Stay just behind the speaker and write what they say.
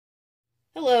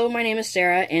Hello, my name is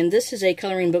Sarah, and this is a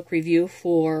coloring book review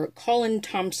for Colin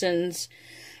Thompson's,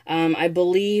 I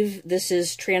believe this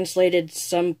is translated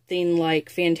something like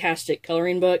Fantastic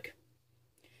Coloring Book,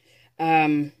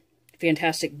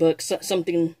 Fantastic Book,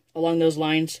 something along those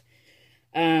lines.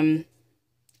 I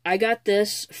got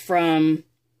this from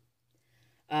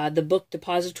the Book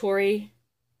Depository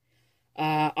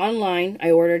online.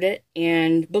 I ordered it,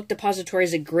 and Book Depository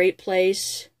is a great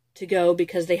place to go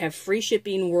because they have free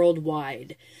shipping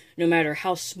worldwide, no matter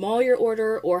how small your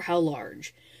order or how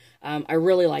large. I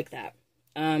really like that.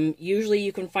 Usually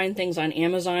you can find things on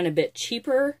Amazon a bit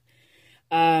cheaper.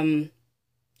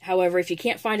 However, if you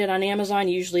can't find it on Amazon,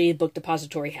 usually Book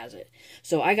Depository has it.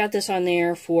 So I got this on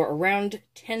there for around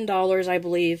 $10, I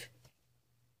believe.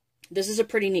 This is a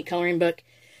pretty neat coloring book.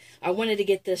 I wanted to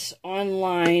get this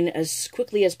online as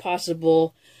quickly as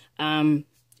possible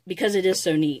because it is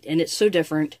so neat and it's so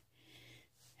different.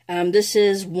 This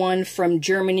is one from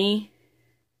Germany.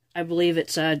 I believe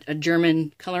it's a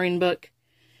German coloring book.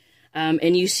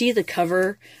 And you see the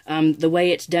cover, the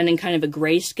way it's done in kind of a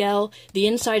grayscale. The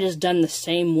inside is done the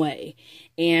same way.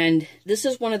 And this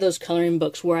is one of those coloring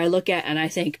books where I look at and I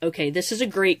think, okay, this is a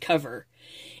great cover.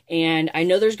 And I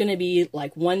know there's going to be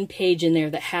like one page in there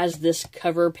that has this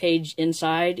cover page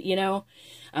inside, you know,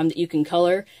 that you can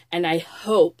color. And I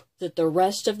hope that the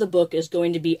rest of the book is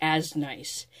going to be as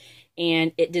nice.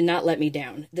 And it did not let me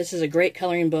down. This is a great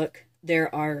coloring book.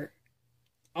 There are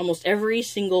almost every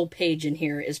single page in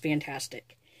here is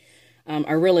fantastic.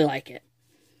 I really like it.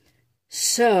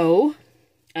 So,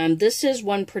 this is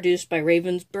one produced by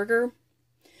Ravensburger.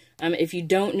 If you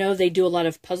don't know, they do a lot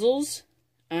of puzzles,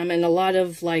 and a lot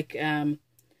of, like,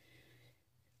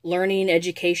 learning,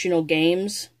 educational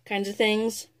games kinds of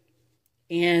things.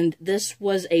 And this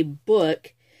was a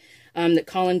book that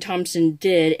Colin Thompson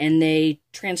did, and they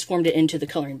transformed it into the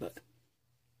coloring book.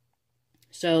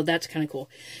 So that's kind of cool.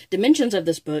 Dimensions of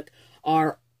this book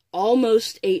are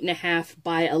almost 8.5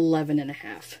 by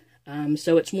 11.5.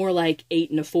 So it's more like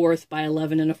 8 1/4 by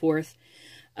 11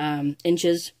 1/4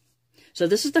 inches. So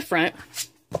this is the front.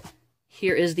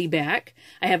 Here is the back.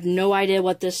 I have no idea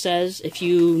what this says. If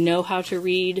you know how to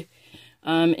read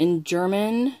in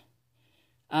German,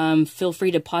 feel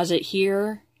free to pause it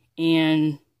here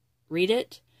and read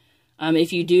it.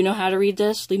 If you do know how to read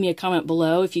this, leave me a comment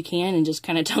below if you can and just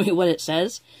kind of tell me what it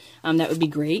says. That would be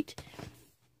great.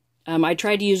 I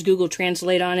tried to use Google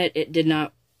Translate on it. It did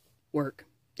not work.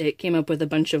 It came up with a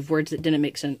bunch of words that didn't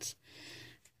make sense.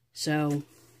 So,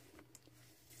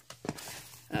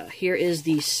 here is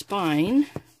the spine.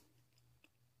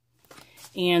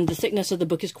 And the thickness of the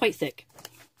book is quite thick.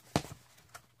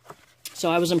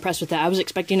 So I was impressed with that. I was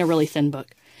expecting a really thin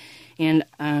book. And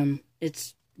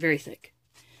it's very thick.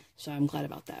 So I'm glad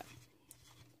about that.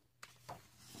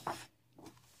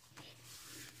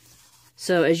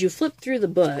 So as you flip through the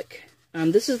book,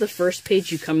 this is the first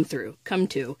page you come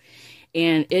to,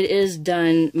 and it is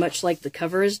done much like the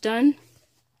cover is done.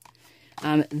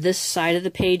 This side of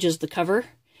the page is the cover.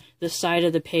 This side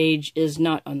of the page is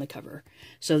not on the cover.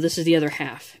 So this is the other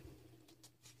half.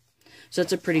 So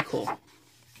that's a pretty cool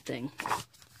thing.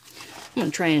 I'm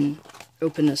going to try and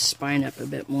open this spine up a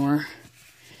bit more.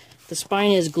 The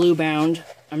spine is glue bound.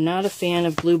 I'm not a fan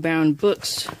of glue bound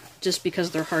books just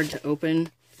because they're hard to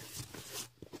open.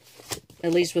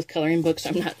 At least with coloring books,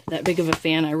 I'm not that big of a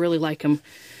fan. I really like them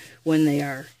when they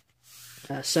are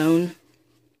sewn.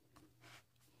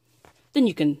 Then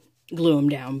you can glue them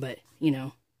down, but, you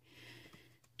know,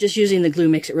 just using the glue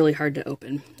makes it really hard to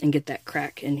open and get that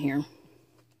crack in here.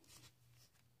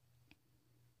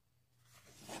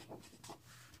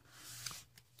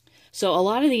 So a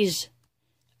lot of these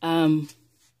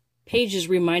pages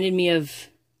reminded me of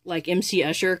like MC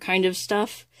Escher kind of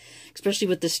stuff, especially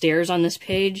with the stairs on this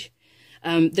page.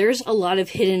 There's a lot of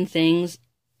hidden things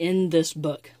in this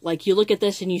book. Like you look at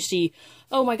this and you see,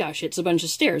 oh my gosh, it's a bunch of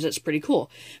stairs. That's pretty cool.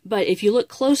 But if you look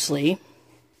closely,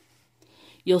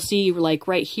 you'll see like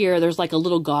right here, there's like a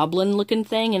little goblin looking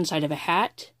thing inside of a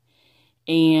hat,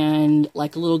 and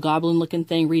like a little goblin looking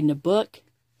thing reading a book.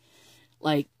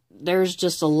 Like there's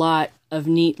just a lot of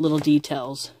neat little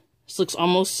details. This looks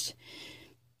almost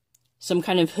some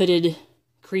kind of hooded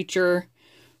creature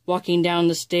walking down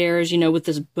the stairs, you know, with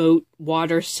this boat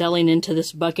water selling into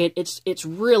this bucket. It's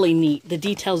really neat. The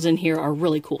details in here are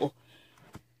really cool.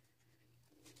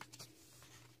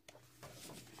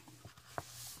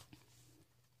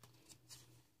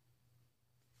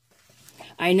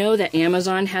 I know that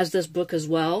Amazon has this book as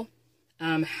well.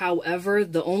 However,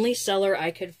 the only seller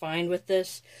I could find with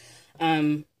this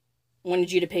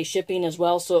wanted you to pay shipping as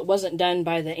well, so it wasn't done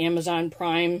by the Amazon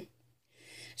Prime.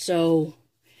 So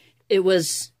it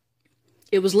was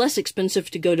it was less expensive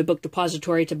to go to Book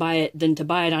Depository to buy it than to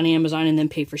buy it on Amazon and then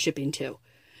pay for shipping too.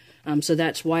 So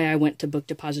that's why I went to Book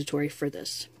Depository for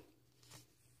this.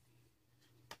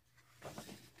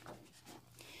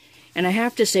 And I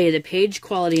have to say, the page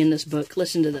quality in this book,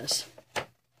 listen to this.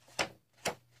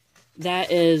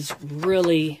 That is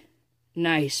really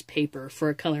nice paper for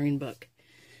a coloring book.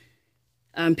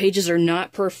 Pages are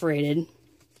not perforated,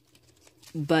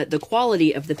 but the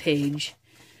quality of the page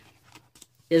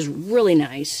is really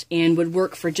nice and would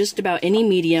work for just about any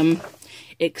medium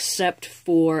except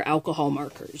for alcohol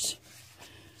markers.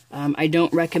 I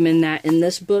don't recommend that in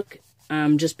this book,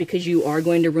 just because you are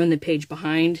going to run the page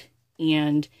behind,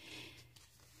 and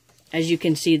as you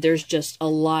can see, there's just a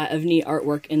lot of neat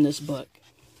artwork in this book,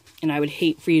 and I would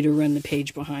hate for you to run the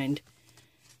page behind.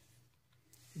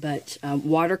 But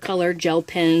watercolor, gel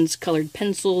pens, colored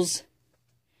pencils,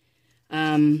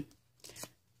 the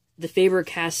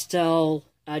Faber-Castell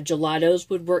gelatos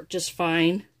would work just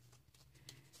fine.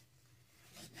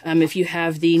 If you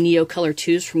have the Neocolor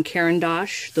 2s from Caran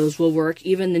d'Ache, those will work.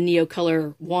 Even the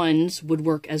Neocolor 1s would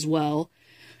work as well.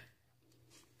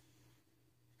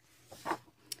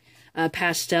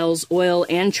 Pastels, oil,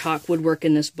 and chalk would work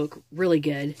in this book really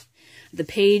good. The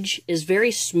page is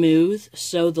very smooth,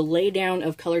 so the laydown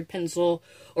of colored pencil,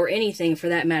 or anything for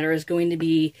that matter, is going to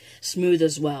be smooth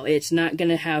as well. It's not going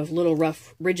to have little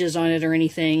rough ridges on it or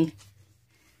anything.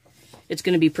 It's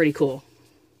going to be pretty cool.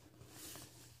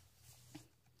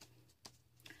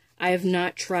 I have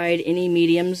not tried any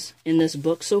mediums in this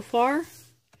book so far.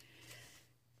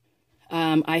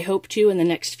 I hope to in the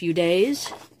next few days.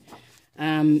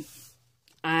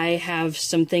 I have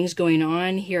some things going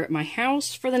on here at my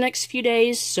house for the next few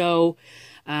days, so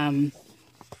I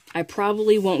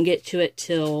probably won't get to it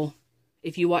till,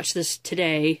 if you watch this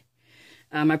today,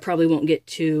 I probably won't get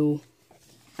to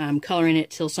coloring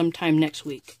it till sometime next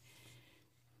week.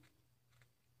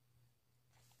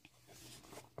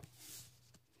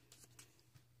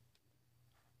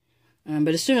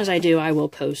 But as soon as I do, I will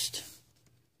post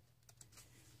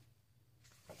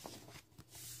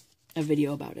a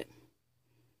video about it.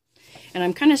 And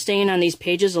I'm kind of staying on these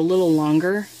pages a little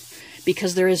longer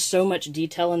because there is so much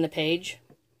detail in the page.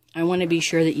 I want to be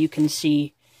sure that you can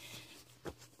see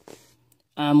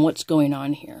what's going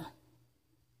on here.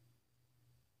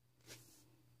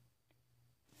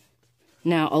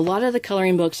 Now, a lot of the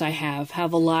coloring books I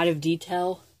have a lot of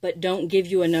detail, but don't give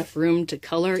you enough room to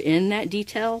color in that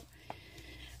detail.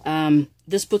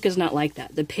 This book is not like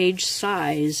that. The page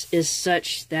size is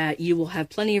such that you will have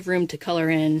plenty of room to color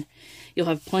in. You'll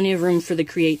have plenty of room for the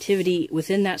creativity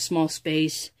within that small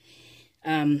space.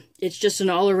 It's just an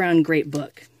all-around great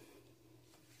book.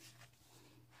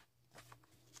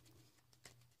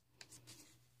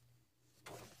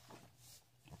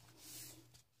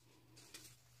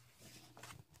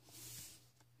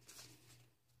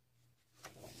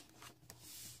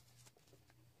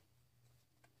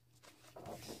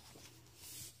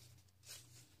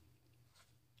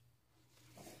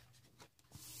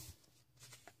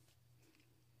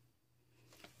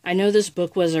 I know this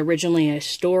book was originally a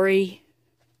story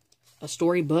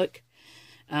book.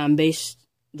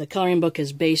 The coloring book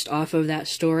is based off of that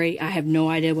story. I have no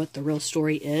idea what the real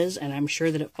story is, and I'm sure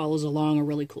that it follows along a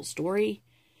really cool story.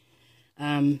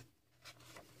 If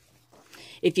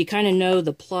you kind of know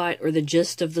the plot or the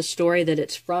gist of the story that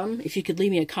it's from, if you could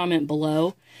leave me a comment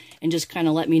below and just kind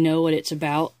of let me know what it's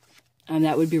about,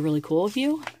 that would be really cool of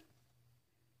you.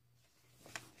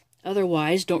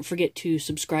 Otherwise, don't forget to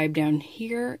subscribe down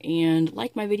here and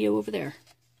like my video over there.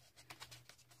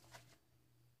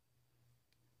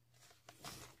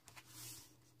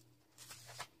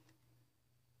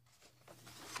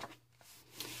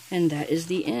 And that is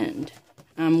the end.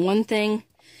 One thing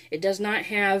it does not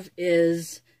have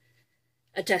is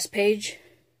a test page.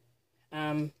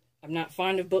 I'm not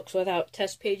fond of books without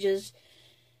test pages,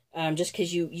 just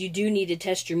because you do need to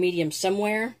test your medium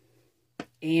somewhere.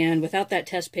 And without that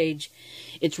test page,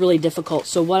 it's really difficult.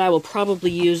 So what I will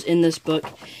probably use in this book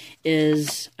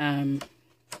is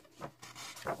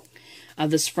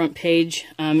this front page.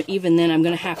 Even then, I'm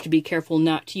going to have to be careful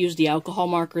not to use the alcohol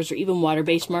markers or even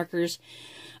water-based markers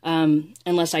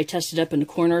unless I test it up in the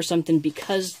corner or something,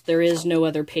 because there is no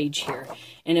other page here.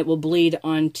 And it will bleed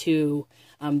onto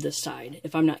this side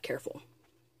if I'm not careful.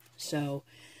 So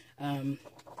I'm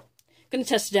going to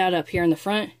test it out up here in the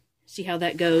front. See how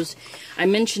that goes. I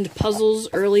mentioned puzzles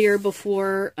earlier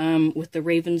before with the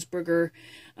Ravensburger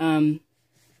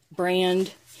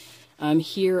brand.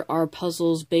 Here are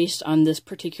puzzles based on this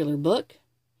particular book.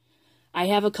 I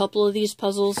have a couple of these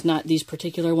puzzles, not these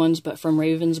particular ones, but from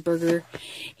Ravensburger,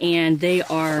 and they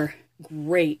are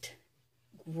great,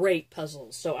 great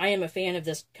puzzles. So I am a fan of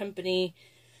this company.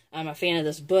 I'm a fan of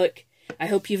this book. I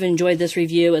hope you've enjoyed this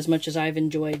review as much as I've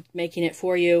enjoyed making it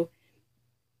for you.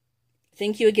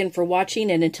 Thank you again for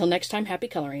watching, and until next time, happy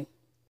coloring.